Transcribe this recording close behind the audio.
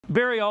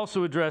Barry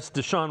also addressed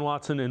Deshaun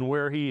Watson and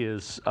where he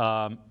is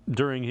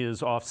during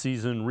his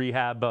offseason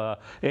rehab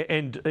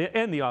and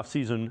the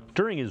offseason,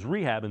 during his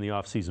rehab in the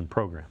offseason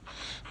program.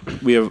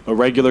 We have a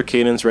regular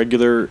cadence,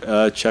 regular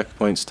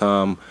checkpoints,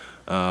 Tom.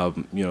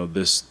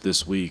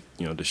 This week,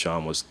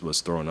 Deshaun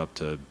was throwing up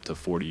to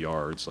 40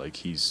 yards. Like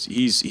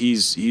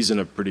he's in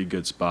a pretty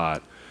good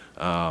spot.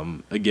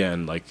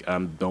 Again, like I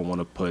don't want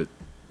to put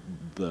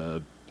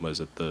the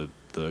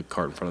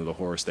cart in front of the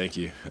horse. Thank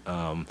you.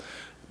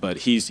 But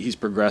he's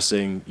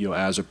progressing,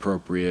 as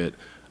appropriate.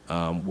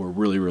 We're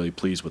really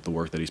pleased with the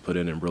work that he's put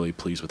in, and really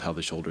pleased with how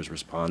the shoulder's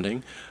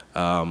responding.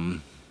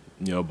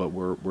 But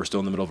we're still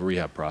in the middle of a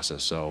rehab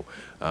process, so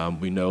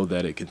we know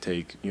that it can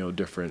take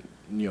different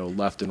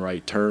left and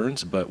right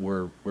turns, but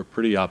we're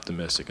pretty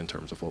optimistic in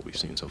terms of what we've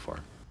seen so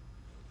far.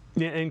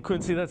 Yeah, and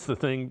Quincy, that's the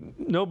thing.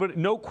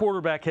 No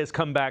quarterback has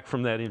come back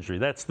from that injury.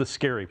 That's the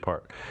scary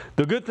part.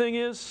 The good thing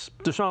is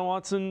Deshaun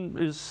Watson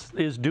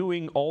is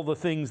doing all the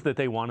things that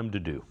they want him to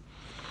do.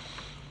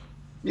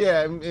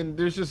 Yeah, and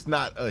there's just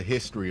not a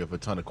history of a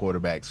ton of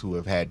quarterbacks who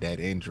have had that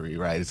injury,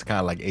 right? It's kind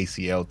of like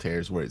ACL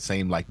tears where it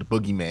seemed like the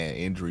boogeyman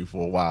injury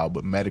for a while,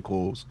 but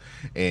medicals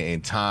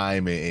and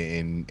time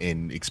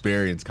and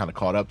experience kind of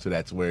caught up to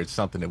that, to where it's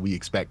something that we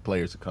expect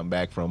players to come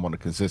back from on a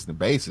consistent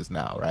basis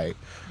now, right?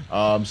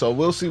 So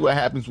we'll see what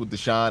happens with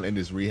Deshaun and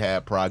his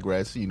rehab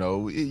progress.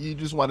 You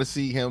just want to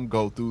see him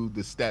go through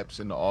the steps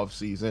in the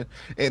offseason.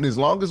 And as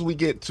long as we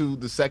get to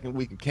the second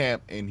week of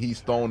camp and he's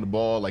throwing the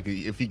ball, like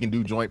if he can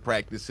do joint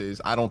practices,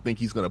 I don't think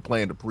he's going to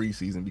play in the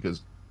preseason,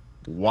 because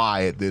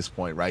why at this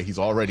point, right? He's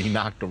already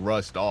knocked the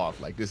rust off.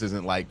 Like, this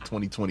isn't like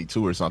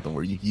 2022 or something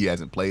where he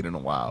hasn't played in a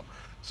while.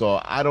 So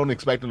I don't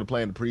expect him to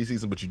play in the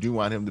preseason, but you do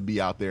want him to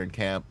be out there in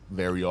camp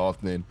very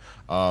often.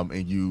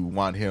 And you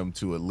want him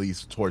to, at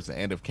least towards the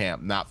end of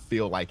camp, not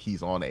feel like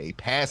he's on a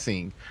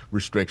passing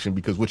restriction,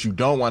 because what you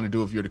don't want to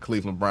do if you're the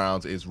Cleveland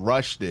Browns is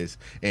rush this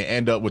and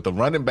end up with a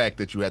running back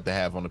that you have to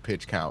have on the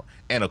pitch count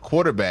and a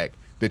quarterback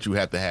that you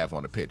have to have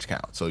on a pitch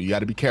count. So you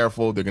got to be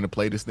careful. They're going to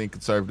play this thing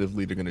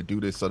conservatively. They're going to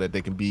do this so that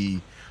they can be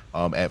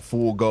at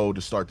full go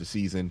to start the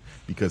season,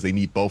 because they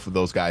need both of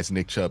those guys,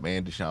 Nick Chubb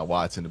and Deshaun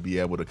Watson, to be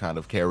able to kind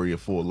of carry a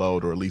full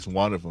load, or at least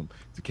one of them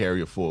to carry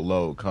a full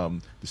load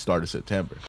come the start of September.